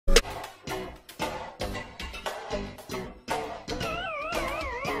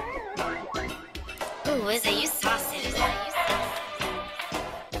Ooh, is it you saucy?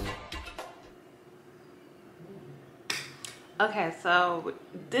 Okay, so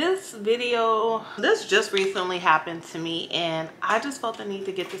this just recently happened to me, and I just felt the need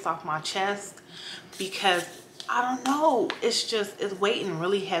to get this off my chest because I don't know, it's weighing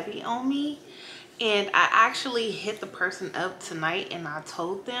really heavy on me. And I actually hit the person up tonight and I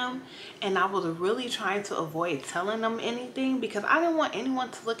told them, and I was really trying to avoid telling them anything because I didn't want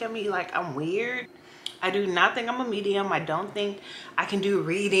anyone to look at me like I'm weird. I do not think I'm a medium. I don't think I can do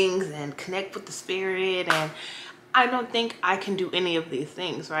readings and connect with the spirit, and I don't think I can do any of these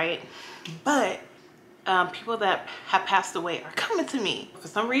things, right? But people that have passed away are coming to me. For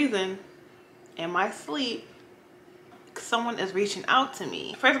some reason, in my sleep, someone is reaching out to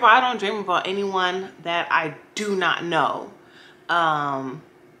me. First of all, I don't dream about anyone that I do not know.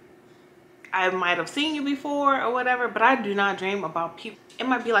 I might have seen you before or whatever, but I do not dream about people. It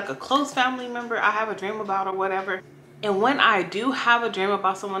might be like a close family member I have a dream about or whatever. And when I do have a dream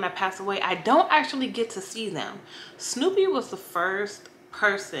about someone that passed away, I don't actually get to see them. Snoopy was the first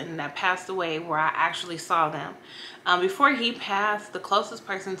person that passed away where I actually saw them. Before he passed, the closest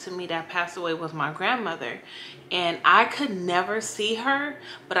person to me that passed away was my grandmother. And I could never see her,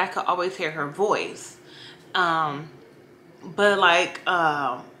 but I could always hear her voice. But like,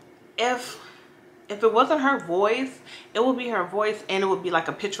 if it wasn't her voice, it would be her voice and it would be like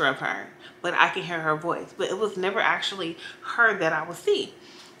a picture of her, but I can hear her voice. But it was never actually her that I would see.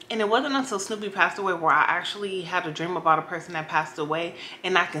 And it wasn't until Snoopy passed away where I actually had a dream about a person that passed away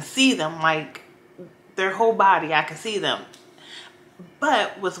and I can see them, like their whole body, I can see them.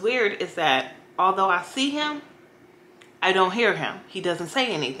 But what's weird is that although I see him, I don't hear him. He doesn't say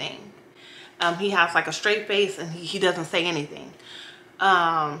anything. He has like a straight face and he doesn't say anything.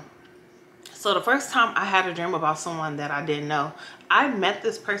 So the first time I had a dream about someone that I didn't know, I met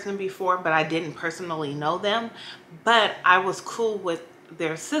this person before, but I didn't personally know them, but I was cool with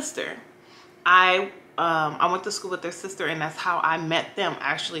their sister. I went to school with their sister, and that's how I met them.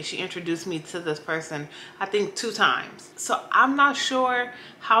 Actually, she introduced me to this person, I think 2 times. So I'm not sure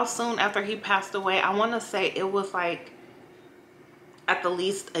how soon after he passed away. I want to say it was like at the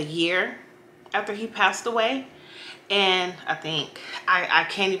least a year after he passed away. And I think, I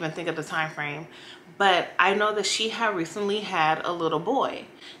can't even think of the time frame, but I know that she had recently had a little boy.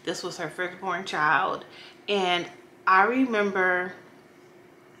 This was her firstborn child. And I remember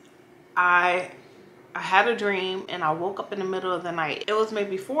I had a dream and I woke up in the middle of the night. It was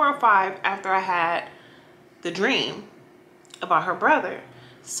maybe 4 or 5 after I had the dream about her brother.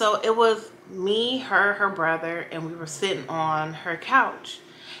 So it was me, her brother, and we were sitting on her couch.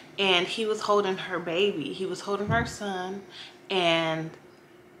 And he was holding her baby. He was holding her son. And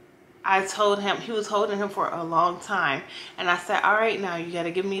I told him, he was holding him for a long time. And I said, all right, now you got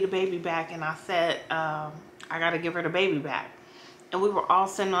to give me the baby back. And I said, I got to give her the baby back. And we were all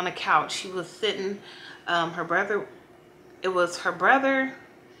sitting on the couch. She was sitting, her brother, it was her brother,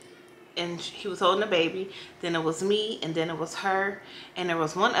 and he was holding the baby. Then it was me, and then it was her. And there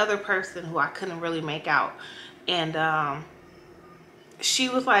was one other person who I couldn't really make out. And she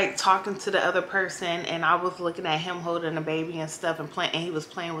was like talking to the other person, and I was looking at him holding the baby and stuff and playing, and he was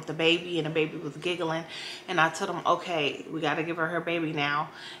playing with the baby, and the baby was giggling. And I told him, okay, we got to give her baby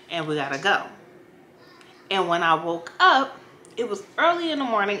now, and we got to go. And when I woke up, it was early in the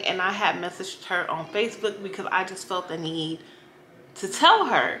morning, and I had messaged her on Facebook because I just felt the need to tell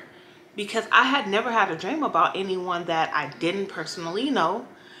her, because I had never had a dream about anyone that I didn't personally know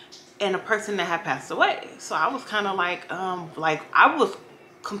and a person that had passed away. So I was kind of like I was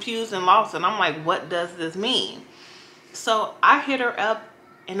confused and lost, and I'm like, what does this mean? So I hit her up,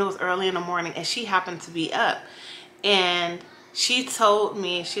 and it was early in the morning, and she happened to be up, and she told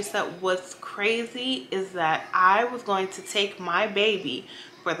me, she said, what's crazy is that I was going to take my baby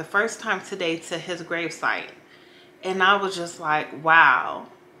for the first time today to his gravesite. And I was just like, wow.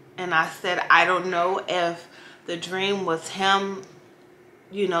 And I said, I don't know if the dream was him,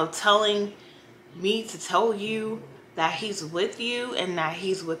 you know, telling me to tell you that he's with you and that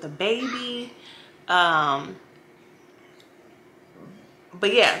he's with the baby. But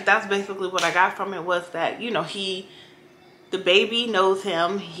yeah, that's basically what I got from it, was that, you know, the baby knows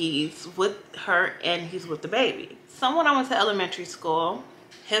him, he's with her, and he's with the baby. Someone I went to elementary school,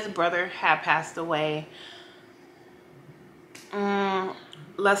 his brother had passed away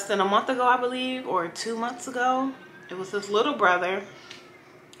less than a month ago, I believe, or 2 months ago. It was his little brother.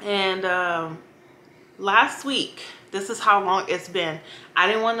 And last week, this is how long it's been, I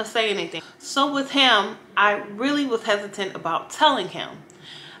didn't want to say anything. So with him, I really was hesitant about telling him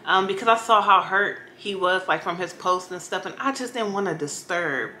because I saw how hurt he was, like from his posts and stuff, and I just didn't want to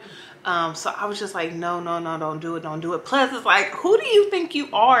disturb So I was just like, no, no, no, don't do it, don't do it. Plus, it's like, who do you think you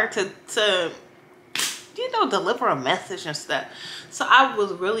are to you know, deliver a message and stuff? So I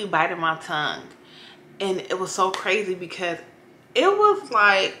was really biting my tongue, and it was so crazy because it was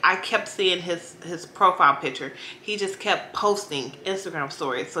like I kept seeing his profile picture. He just kept posting Instagram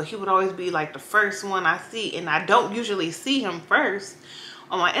stories, so he would always be like the first one I see, and I don't usually see him first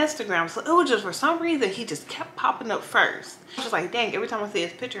on my Instagram. So it was just, for some reason, he just kept popping up first. I was like, dang, every time I see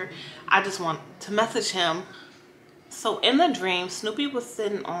his picture, I just want to message him. So in the dream, Snoopy was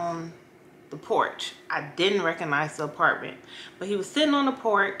sitting on the porch. I didn't recognize the apartment, but he was sitting on the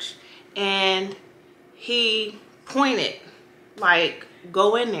porch and he pointed like,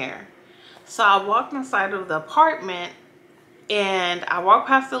 go in there. So I walked inside of the apartment, and I walk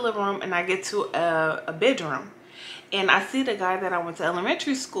past the living room, and I get to a bedroom, and I see the guy that I went to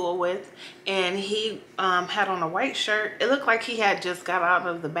elementary school with, and he had on a white shirt. It looked like he had just got out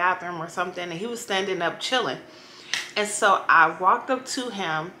of the bathroom or something, and he was standing up chilling. And so I walked up to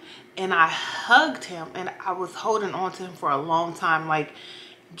him and I hugged him, and I was holding on to him for a long time, like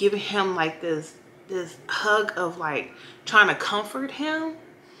giving him like this hug of like trying to comfort him.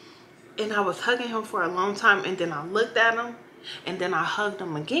 And I was hugging him for a long time, and then I looked at him, and then I hugged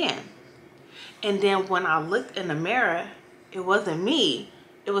him again. And then when I looked in the mirror, it wasn't me,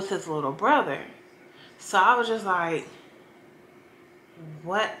 it was his little brother. So I was just like,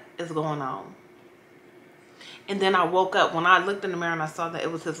 what is going on? And then I woke up. When I looked in the mirror and I saw that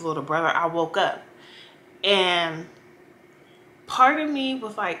it was his little brother, I woke up. And part of me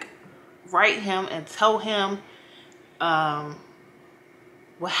was like, write him and tell him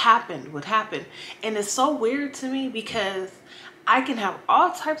what happened. And it's so weird to me because I can have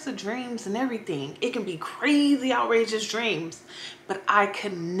all types of dreams and everything. It can be crazy, outrageous dreams, but I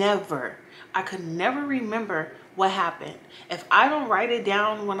could never remember what happened. If I don't write it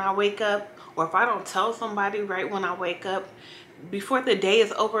down when I wake up, or if I don't tell somebody right when I wake up, before the day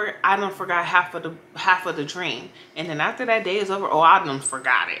is over, I done forgot half of the dream. And then after that day is over, oh, I done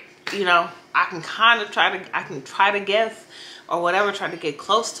forgot it. You know, I can kind of try to guess or whatever, try to get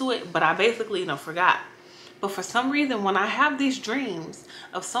close to it, but I basically forgot. But for some reason, when I have these dreams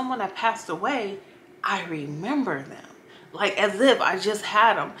of someone that passed away, I remember them. Like as if I just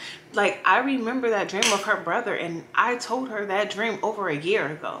had them. Like I remember that dream of her brother, and I told her that dream over a year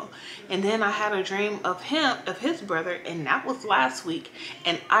ago. And then I had a dream of his brother, and that was last week.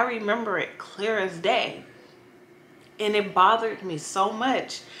 And I remember it clear as day. And it bothered me so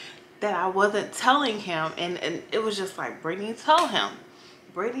much that I wasn't telling him. And it was just like, Brittany, tell him.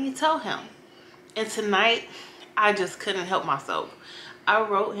 Brittany, tell him. And tonight, I just couldn't help myself. I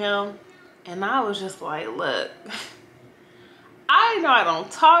wrote him, and I was just like, look, I know I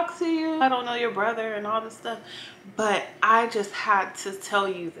don't talk to you, I don't know your brother and all this stuff, but I just had to tell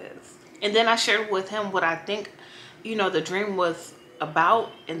you this. And then I shared with him what I think, the dream was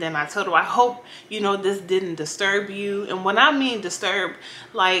about. And then I told him, I hope, this didn't disturb you. And when I mean disturb,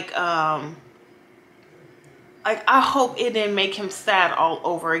 like I hope it didn't make him sad all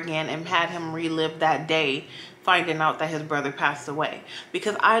over again and had him relive that day finding out that his brother passed away.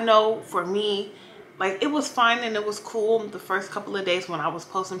 Because I know for me, like, it was fine and it was cool the first couple of days when I was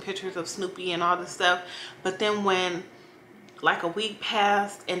posting pictures of Snoopy and all this stuff. But then when like a week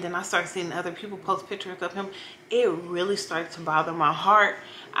passed and then I started seeing other people post pictures of him, it really started to bother my heart.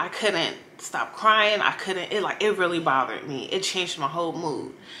 I couldn't stop crying. It really bothered me. It changed my whole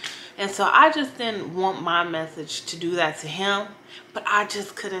mood. And so I just didn't want my message to do that to him, but I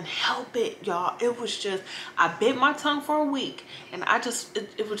just couldn't help it, y'all. It was just, I bit my tongue for a week, and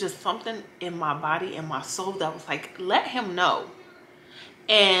it was just something in my body and my soul that was like, let him know.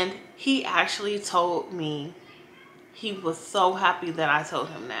 And he actually told me he was so happy that I told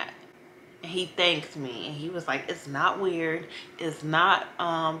him that. And he thanked me, and he was like, it's not weird. It's not,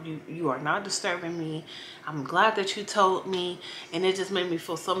 you are not disturbing me. I'm glad that you told me. And it just made me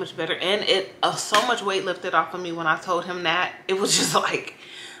feel so much better. And so much weight lifted off of me when I told him that. It was just like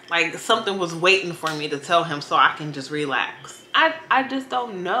something was waiting for me to tell him so I can just relax. I just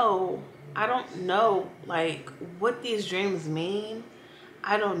don't know. I don't know, like, what these dreams mean.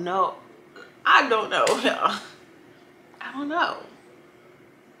 I don't know. I don't know, y'all. I don't know.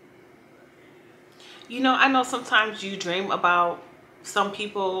 I know sometimes you dream about some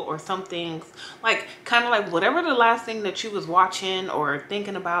people or some things, like kind of like whatever the last thing that you was watching or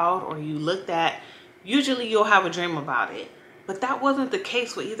thinking about or you looked at, usually you'll have a dream about it. But that wasn't the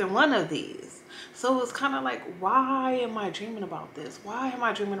case with either one of these. So it was kind of like, why am I dreaming about this? Why am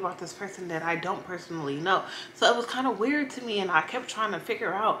I dreaming about this person that I don't personally know? So it was kind of weird to me, and I kept trying to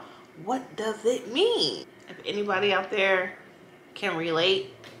figure out, what does it mean? If anybody out there can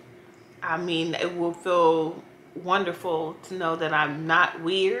relate, I mean, it will feel wonderful to know that I'm not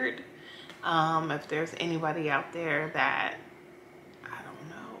weird. If there's anybody out there that, I don't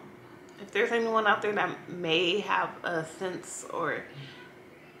know, if there's anyone out there that may have a sense or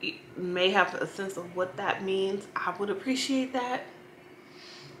may have a sense of what that means, I would appreciate that.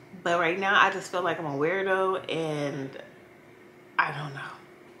 But right now, I just feel like I'm a weirdo and I don't know.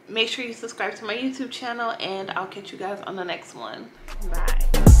 Make sure you subscribe to my YouTube channel and I'll catch you guys on the next one. Bye.